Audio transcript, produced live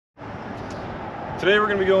Today we're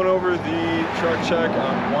going to be going over the truck check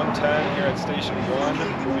on 110 here at Station 1.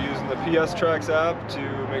 We'll be using the PS Tracks app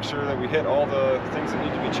to make sure that we hit all the things that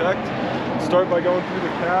need to be checked. We'll start by going through the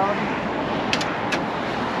cab.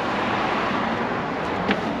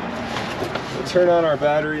 We'll turn on our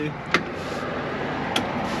battery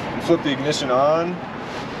and flip the ignition on.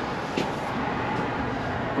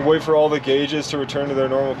 We'll wait for all the gauges to return to their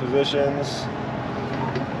normal positions.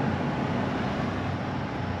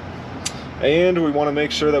 And we want to make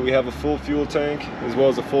sure that we have a full fuel tank as well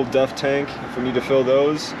as a full DEF tank. If we need to fill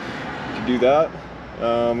those, we can do that.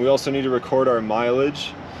 We also need to record our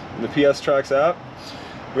mileage in the PS Tracks app.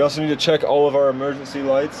 We also need to check all of our emergency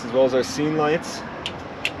lights as well as our scene lights.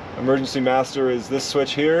 Emergency master is this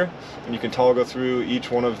switch here, and you can toggle through each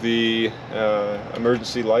one of the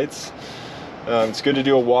emergency lights. It's good to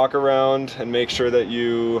do a walk around and make sure that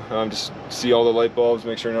you just see all the light bulbs,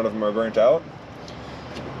 make sure none of them are burnt out.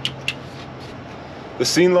 The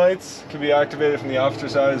scene lights can be activated from the officer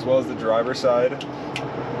side as well as the driver side.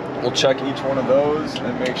 We'll check each one of those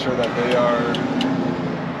and make sure that they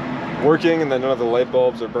are working and that none of the light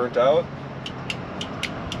bulbs are burnt out.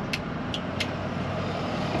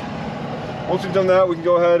 Once we've done that, we can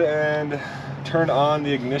go ahead and turn on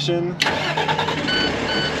the ignition.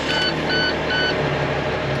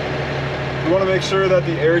 We want to make sure that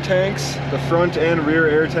the air tanks, the front and rear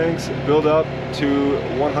air tanks, build up to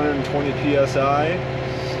 120 psi.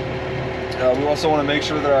 We also want to make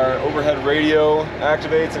sure that our overhead radio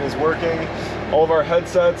activates and is working. All of our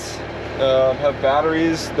headsets have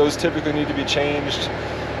batteries. Those typically need to be changed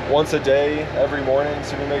once a day, every morning,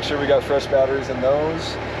 so we make sure we got fresh batteries in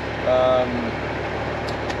those.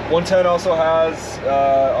 110 also has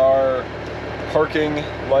our parking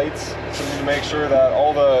lights, so we need to make sure that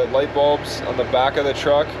all the light bulbs on the back of the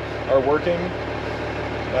truck are working.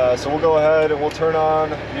 So we'll go ahead and we'll turn on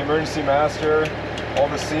the emergency master, all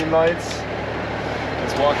the scene lights.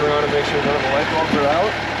 Let's walk around and make sure none of the light bulbs are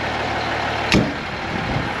out.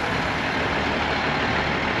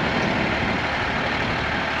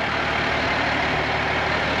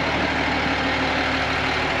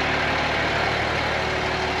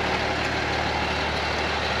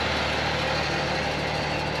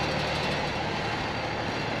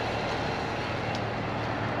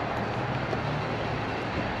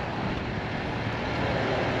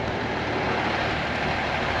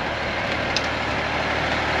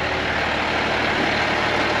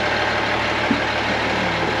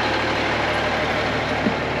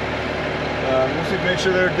 Once we make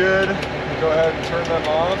sure they're good, we'll go ahead and turn them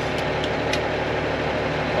off.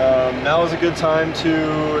 Now is a good time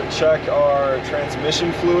to check our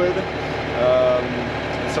transmission fluid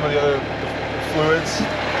and some of the other fluids.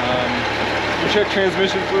 We check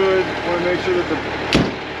transmission fluid, we want to make sure that the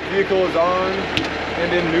vehicle is on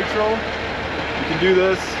and in neutral. You can do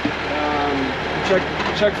this.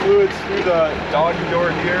 Check fluids through the doggy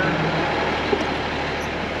door here.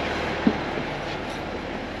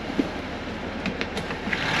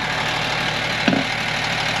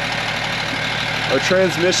 Our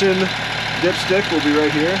transmission dipstick will be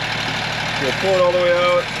right here. We'll pull it all the way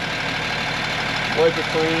out, wipe it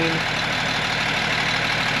clean.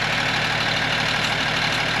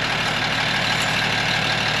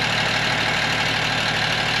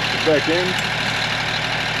 Put it back in.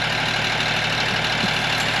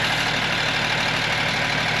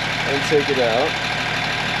 And take it out.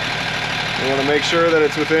 We want to make sure that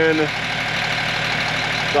it's within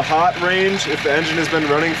the hot range if the engine has been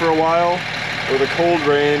running for a while, or the cold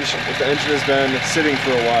range if the engine has been sitting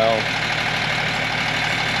for a while.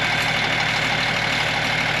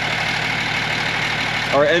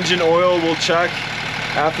 Our engine oil will check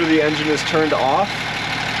after the engine is turned off.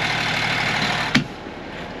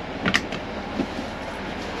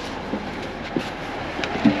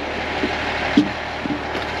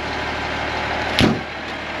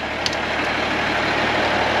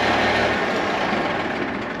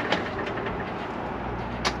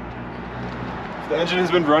 If the engine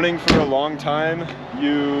has been running for a long time,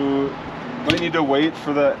 you might need to wait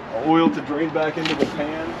for the oil to drain back into the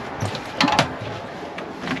pan.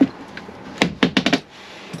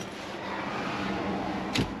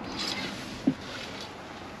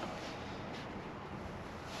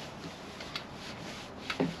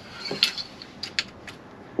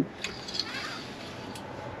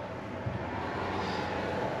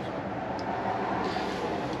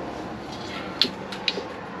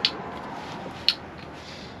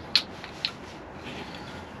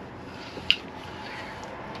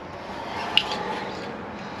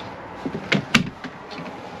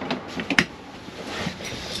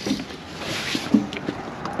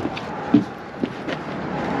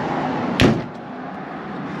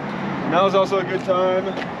 Now is also a good time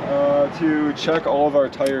to check all of our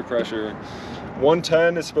tire pressure.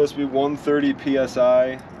 110 is supposed to be 130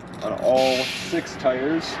 psi on all 6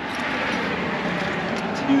 tires. To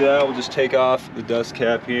do that, we'll just take off the dust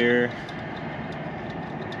cap here.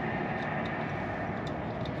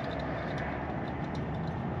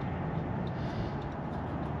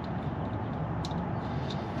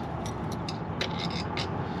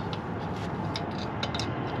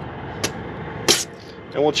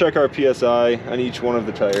 And we'll check our PSI on each one of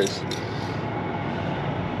the tires.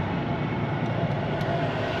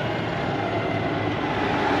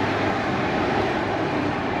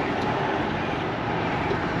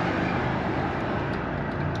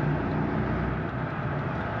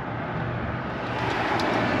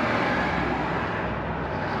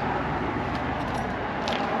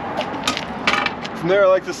 From there, I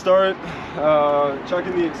like to start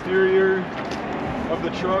checking the exterior of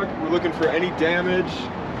the truck. We're looking for any damage,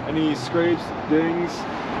 any scrapes, dings,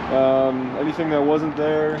 anything that wasn't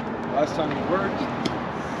there last time we worked.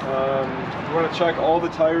 We want to check all the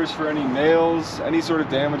tires for any nails, any sort of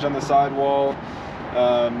damage on the sidewall.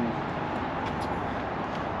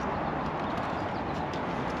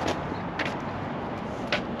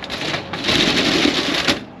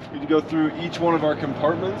 We need to go through each one of our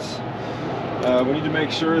compartments. We need to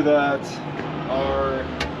make sure that our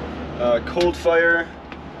cold fire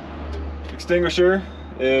extinguisher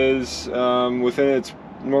is within its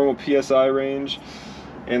normal PSI range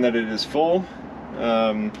and that it is full.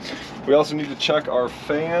 We also need to check our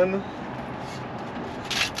fan,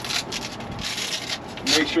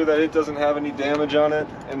 make sure that it doesn't have any damage on it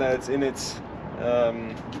and that it's in its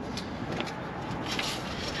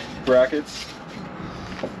brackets.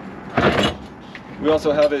 We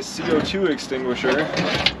also have a CO2 extinguisher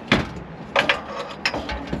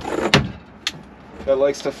that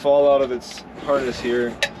likes to fall out of its harness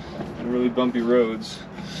here on really bumpy roads.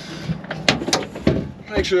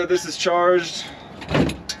 Make sure that this is charged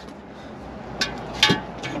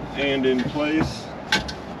and in place.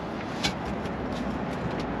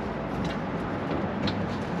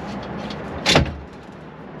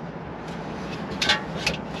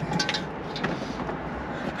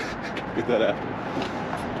 Get that out.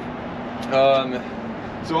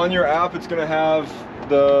 So on your app, it's going to have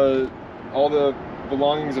all the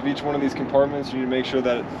belongings of each one of these compartments. You need to make sure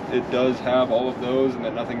that it does have all of those and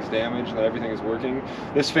that nothing's damaged and that everything is working.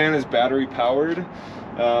 This fan is battery powered,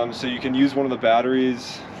 so you can use one of the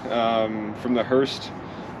batteries from the Hurst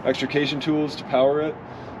extrication tools to power it.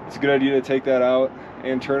 It's a good idea to take that out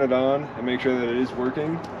and turn it on and make sure that it is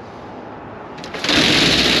working.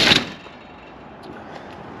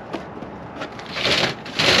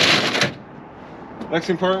 Next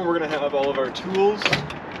compartment, we're going to have all of our tools.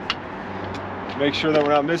 Make sure that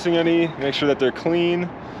we're not missing any, make sure that they're clean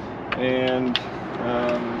and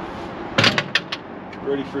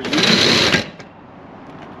ready for use.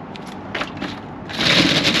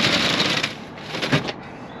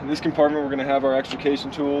 In this compartment, we're going to have our extrication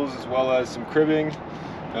tools as well as some cribbing.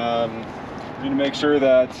 We need to make sure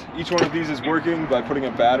that each one of these is working by putting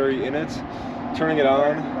a battery in it, turning it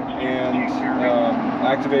on, and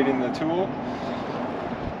activating the tool.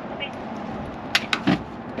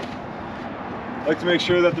 I like to make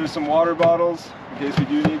sure that there's some water bottles in case we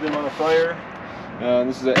do need them on a fire.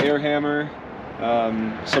 This is an air hammer.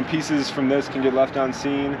 Some pieces from this can get left on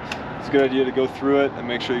scene. It's a good idea to go through it and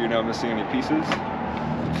make sure you're not missing any pieces.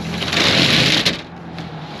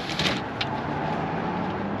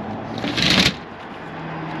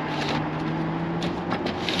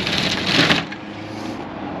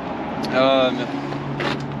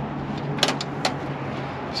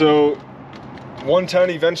 So 110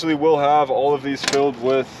 eventually will have all of these filled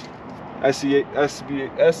with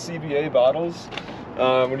SCBA bottles.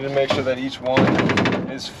 We need to make sure that each one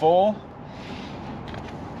is full.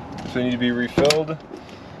 If they need to be refilled,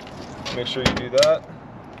 make sure you do that.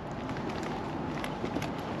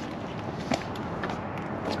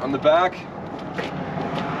 On the back,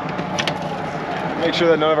 make sure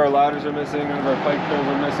that none of our ladders are missing, none of our pipe pulls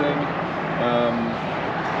are missing.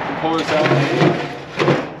 You can pull this out.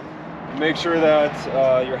 Make sure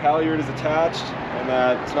that your halyard is attached and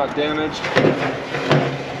that it's not damaged.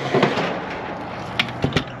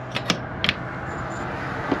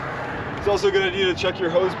 It's also a good idea to check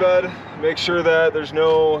your hose bed. Make sure that there's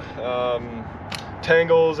no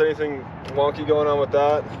tangles, anything wonky going on with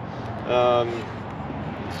that.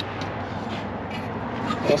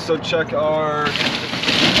 Also check our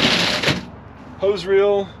hose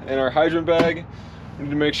reel and our hydrant bag. We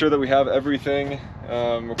need to make sure that we have everything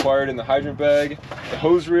required in the hydrant bag. The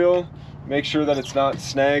hose reel, make sure that it's not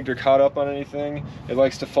snagged or caught up on anything. It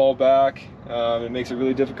likes to fall back. It makes it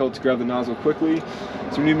really difficult to grab the nozzle quickly.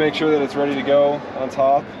 So we need to make sure that it's ready to go on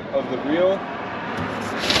top of the reel.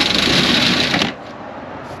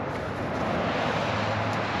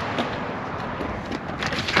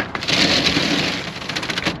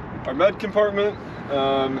 Our med compartment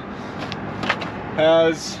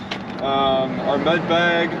has our med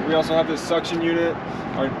bag. We also have this suction unit,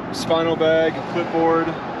 our spinal bag, clipboard,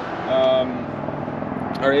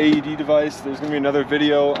 our AED device. There's going to be another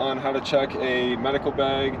video on how to check a medical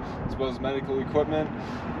bag as well as medical equipment.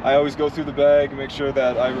 I always go through the bag and make sure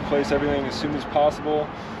that I replace everything as soon as possible.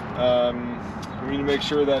 We need to make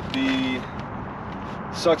sure that the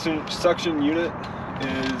suction unit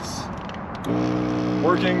is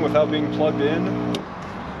working without being plugged in.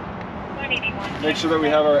 Make sure that we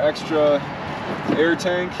have our extra air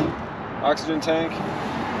tank, oxygen tank,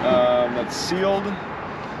 that's sealed.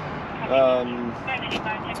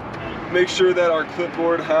 Make sure that our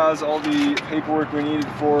clipboard has all the paperwork we need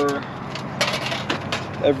for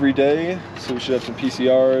every day. So we should have some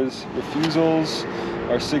PCRs, refusals,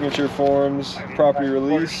 our signature forms, property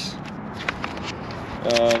release.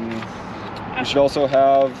 We should also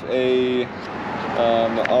have a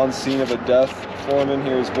on scene of a death form in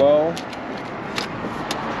here as well.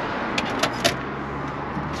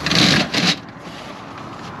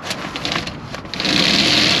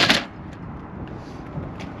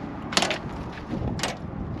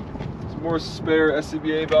 Some more spare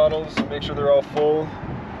SCBA bottles, make sure they're all full.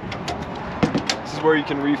 This is where you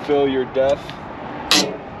can refill your DEF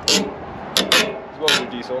as well as your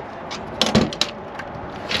diesel.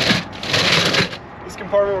 This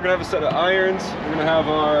compartment, we're going to have a set of irons. We're going to have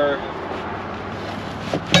our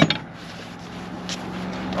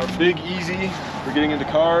Big Easy for getting into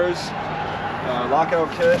cars,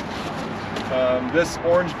 lockout kit. This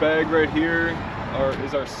orange bag right here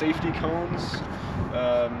is our safety cones.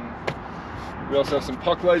 We also have some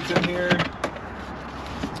puck lights in here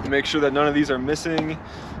to make sure that none of these are missing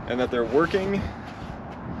and that they're working.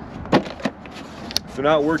 If they're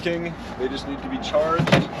not working, they just need to be charged.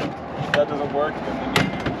 If that doesn't work, then they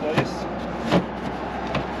need to be replaced.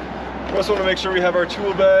 We also want to make sure we have our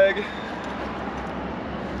tool bag.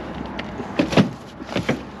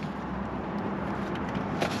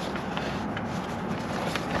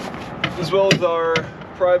 As well as our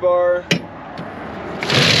pry bar.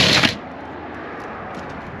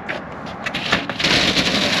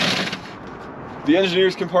 The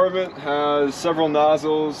engineer's compartment has several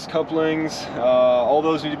nozzles, couplings. All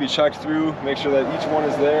those need to be checked through, make sure that each one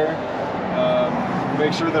is there.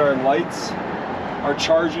 Make sure that our lights are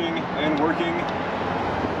charging and working.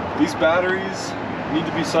 These batteries need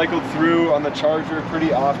to be cycled through on the charger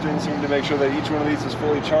pretty often, so we need to make sure that each one of these is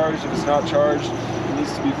fully charged. If it's not charged, it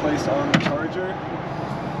needs to be placed on the charger.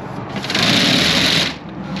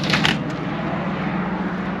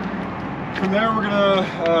 From there, we're gonna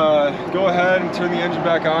go ahead and turn the engine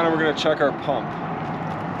back on, and we're gonna check our pump.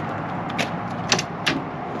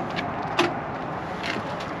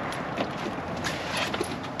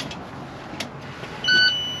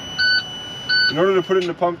 In order to put it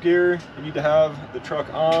into pump gear, you need to have the truck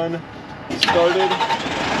on, started.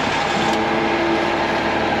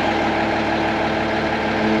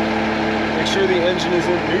 Make sure the engine is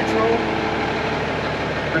in neutral.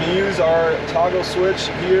 We're going to use our toggle switch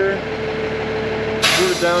here.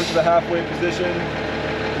 Move it down to the halfway position.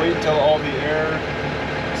 Wait until all the air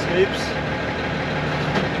escapes.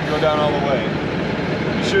 Go down all the way.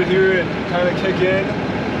 You should hear it kind of kick in,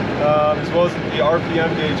 as well as the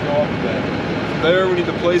RPM gauge go up a bit. From there, we need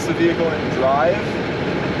to place the vehicle in drive.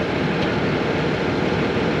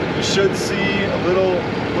 You should see a little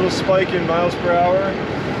spike in miles per hour.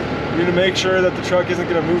 You need to make sure that the truck isn't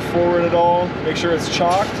going to move forward at all. Make sure it's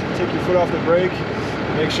chalked. Take your foot off the brake.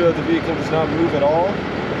 Make sure that the vehicle does not move at all.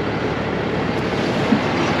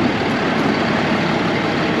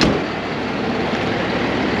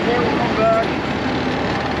 Then we'll come back.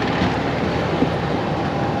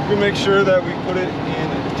 We'll make sure that we put it in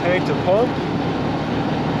tank to pump,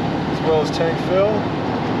 as well as tank fill.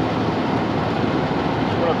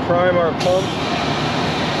 We want to prime our pump.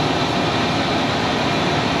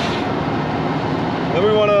 Then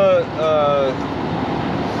we want to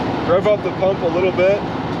rev up the pump a little bit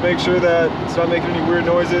to make sure that it's not making any weird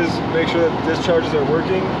noises, make sure that the discharges are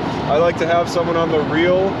working. I like to have someone on the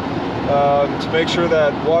reel to make sure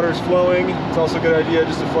that water's flowing. It's also a good idea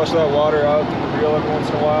just to flush that water out through the reel every once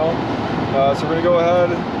in a while. So we're going to go ahead,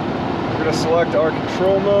 we're going to select our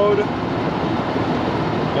control mode,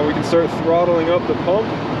 and we can start throttling up the pump.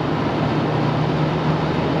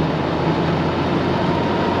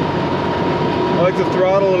 I like to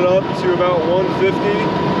throttle it up to about 150.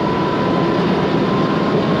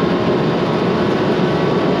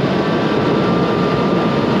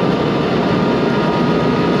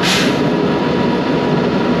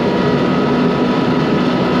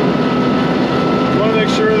 Make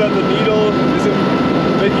sure that the needle isn't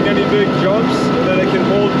making any big jumps and that it can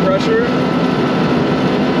hold pressure.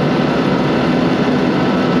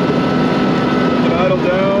 Put the idle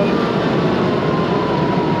down.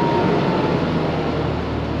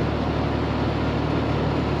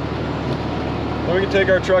 Then we can take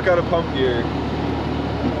our truck out of pump gear.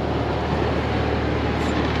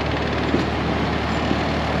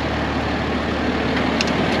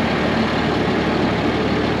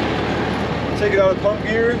 Take it out of pump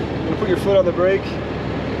gear, you're gonna put your foot on the brake,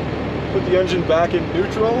 put the engine back in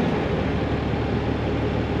neutral.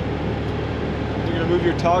 You're gonna move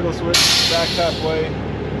your toggle switch back halfway.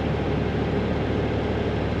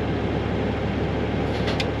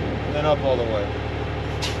 And then up all the way.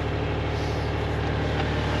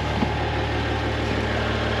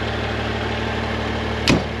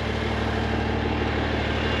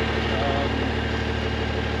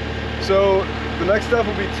 So the next step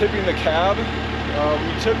will be tipping the cab. When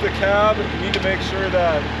you tip the cab, you need to make sure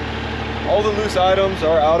that all the loose items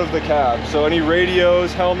are out of the cab. So any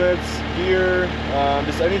radios, helmets, gear,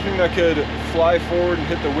 just anything that could fly forward and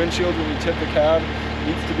hit the windshield when you tip the cab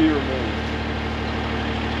needs to be removed.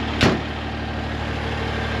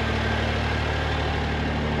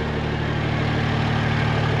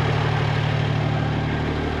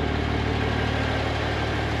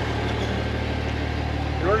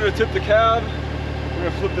 In order to tip the cab, we're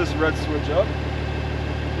going to flip this red switch up.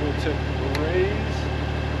 We'll tip raise,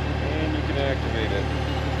 and you can activate it.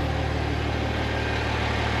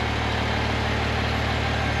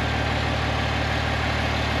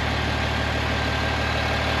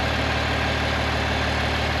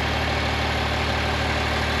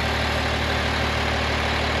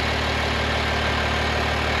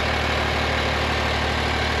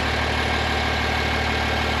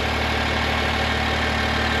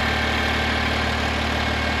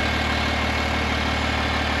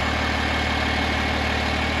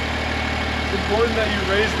 It's important that you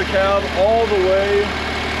raise the cab all the way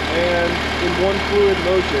and in one fluid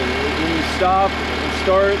motion. When you stop and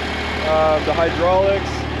start, the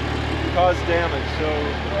hydraulics can cause damage. So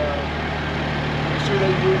make sure that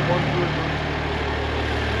you do it in one fluid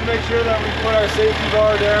motion. Make sure that we put our safety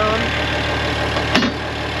bar down.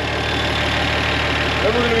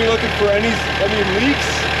 Then we're going to be looking for any leaks,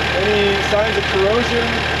 any signs of corrosion,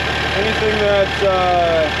 anything that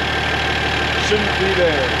shouldn't be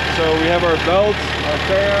there. So we have our belts, our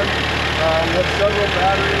fan, we have several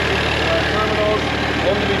battery terminals.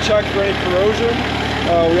 All need to be checked for any corrosion.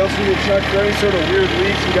 We also need to check for any sort of weird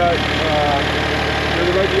leaks. We got,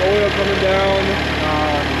 there might be oil coming down,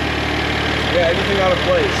 yeah, anything out of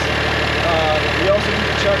place. We also need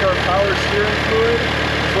to check our power steering fluid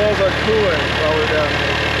as well as our coolant while we're down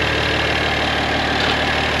here.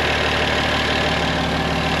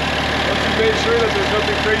 Made sure that there's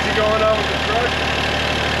nothing crazy going on with the truck.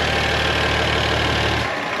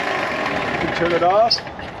 You can turn it off.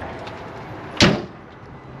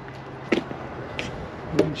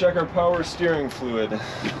 We can check our power steering fluid.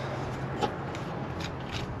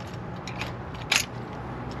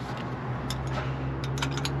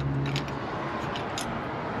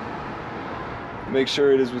 Make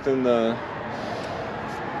sure it is within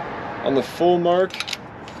on the full mark.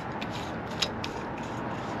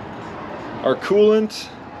 Our coolant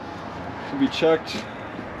can be checked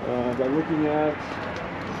by looking at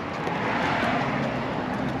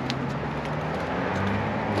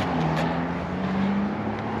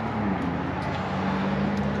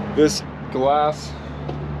this glass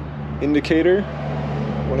indicator.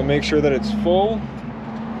 I want to make sure that it's full.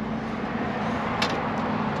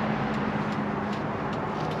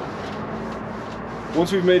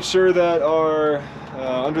 Once we've made sure that our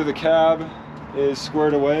under the cab is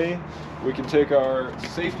squared away, we can take our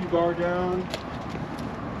safety bar down.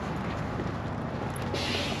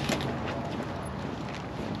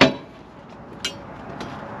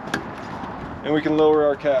 And we can lower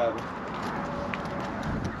our cab.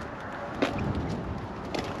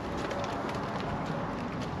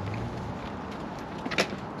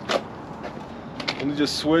 And we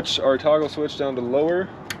just switch our toggle switch down to lower.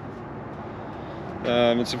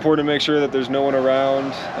 It's important to make sure that there's no one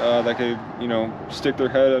around that could, stick their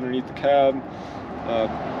head underneath the cab. Be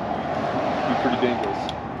pretty dangerous.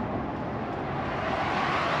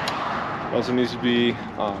 It also needs to be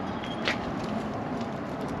on.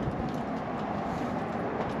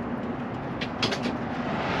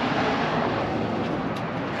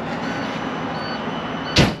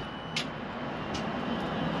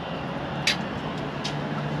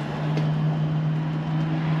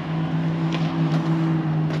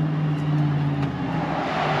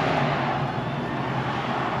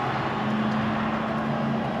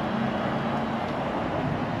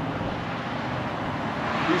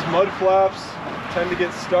 mud flaps tend to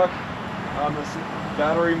get stuck on this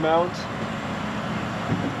battery mount.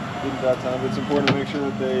 Didn't that time, but it's important to make sure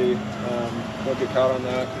that they don't get caught on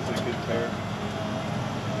that because they could tear.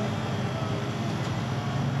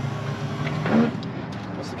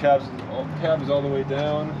 Once the cab is all the way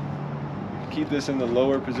down, keep this in the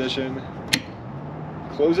lower position.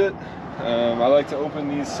 Close it. I like to open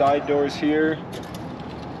these side doors here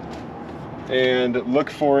and look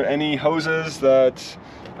for any hoses that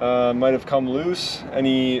might have come loose,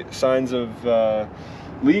 any signs of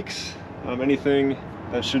leaks, anything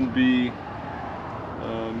that shouldn't be,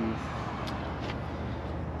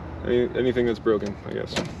 anything that's broken, I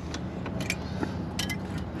guess.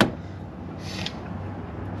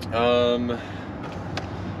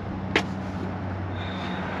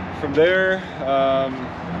 From there,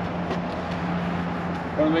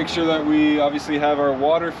 want to make sure that we obviously have our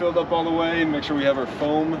water filled up all the way, make sure we have our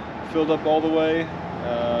foam filled up all the way,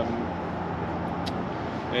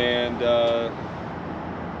 and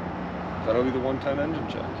that'll be the 110 engine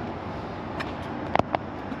check.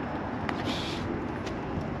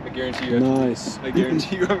 I guarantee you. Nice. I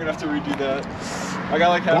guarantee you I'm gonna have to redo that. I got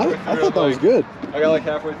like halfway through. I thought that was good. I got like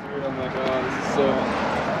halfway through. I'm like, oh, this is so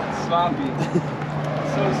sloppy.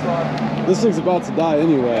 So sloppy. This thing's about to die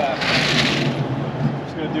anyway. Yeah. I'm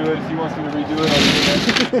just gonna do it. If he wants me to redo it,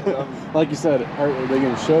 I'll do it. Like you said, are they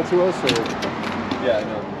gonna show it to us or? Yeah, I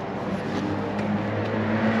know.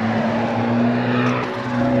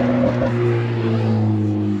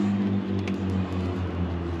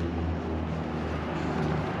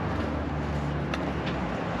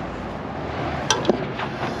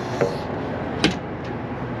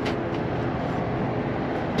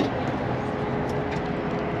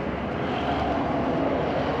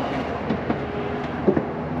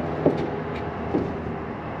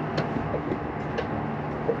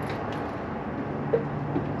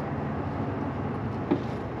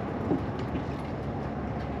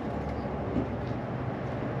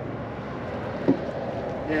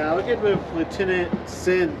 Yeah, I'll get with Lieutenant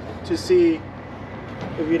Sin to see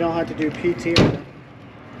if you don't have to do PT on it.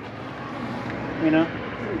 You know?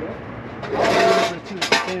 Lieutenant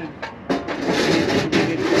Sin.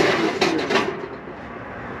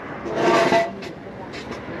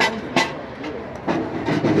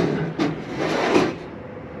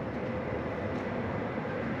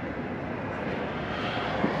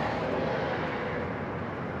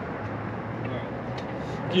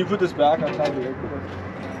 Can you put this back on top of the air cooler?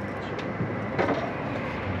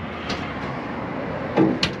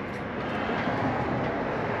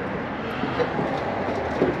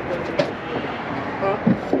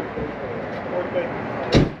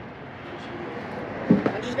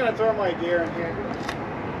 I'm just gonna throw my gear in here.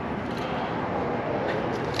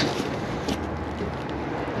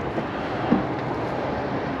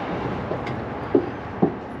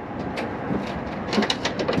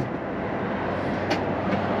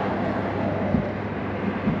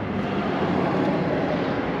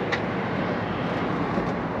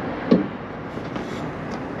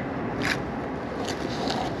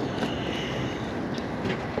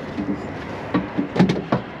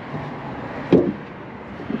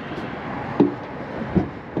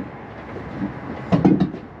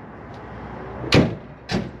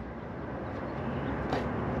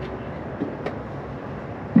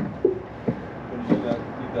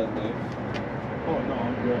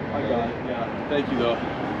 I got it, yeah. Thank you, though.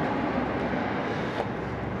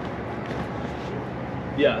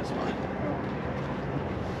 Yeah, that's fine.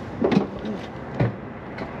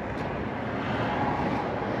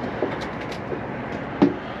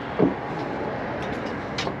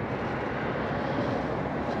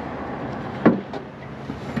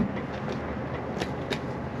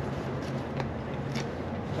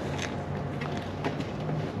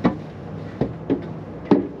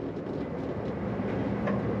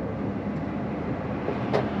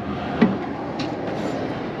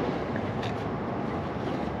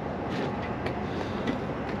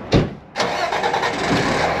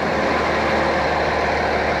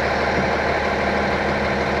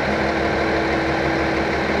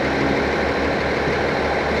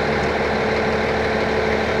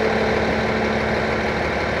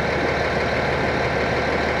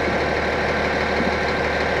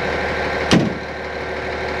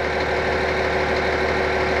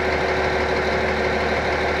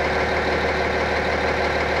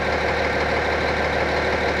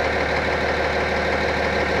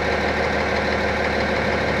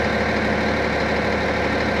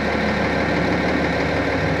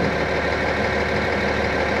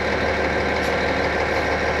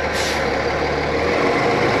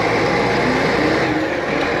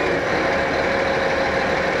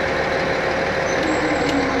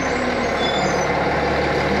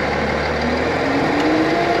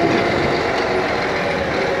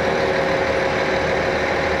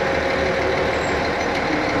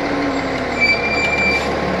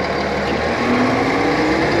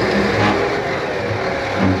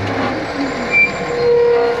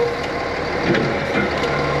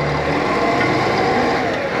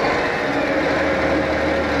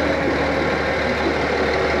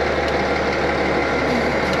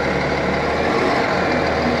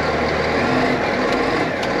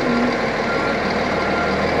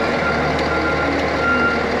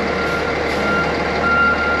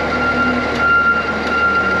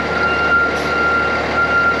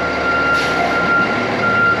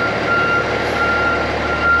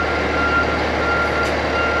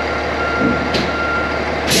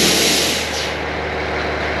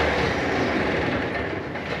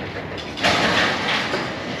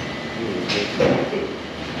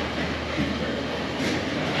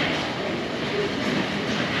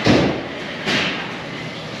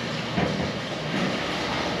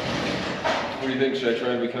 think? Should I try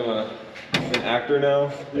and become an actor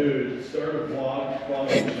now? Dude, start a vlog channel.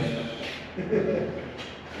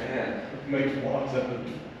 Man. Make vlogs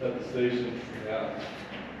at the station. Yeah.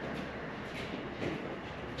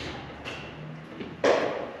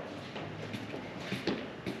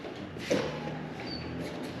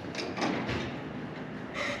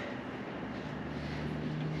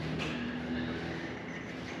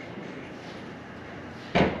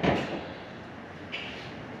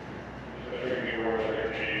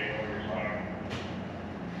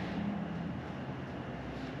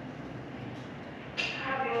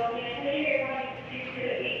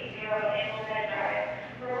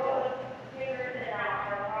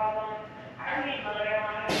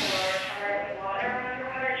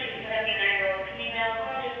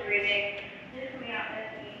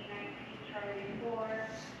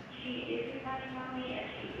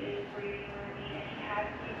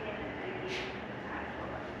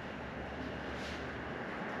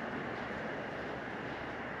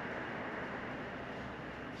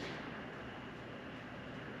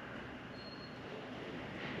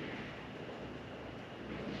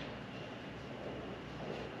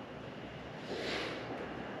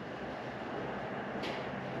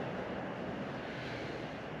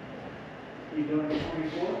 You doing the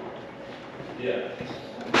 24? Yeah.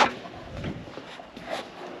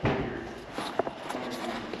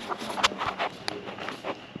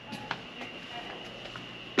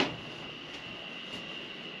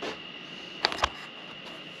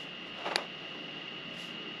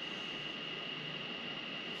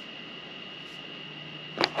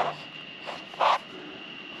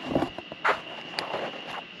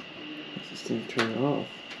 This thing turn off.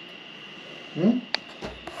 Hmm?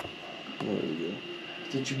 There we go.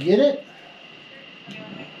 Did you get it?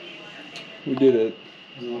 We did it.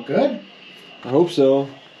 Does it look good? I hope so.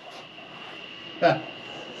 Huh.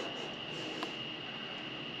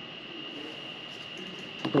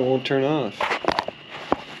 It won't turn off.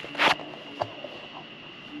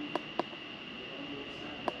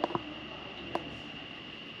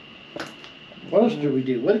 What else did we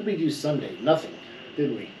do? What did we do Sunday? Nothing,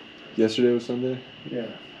 did we? Yesterday was Sunday? Yeah.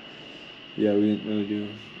 Yeah, we didn't really do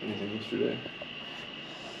anything yesterday.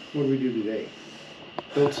 What did we do today?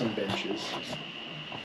 Built some benches.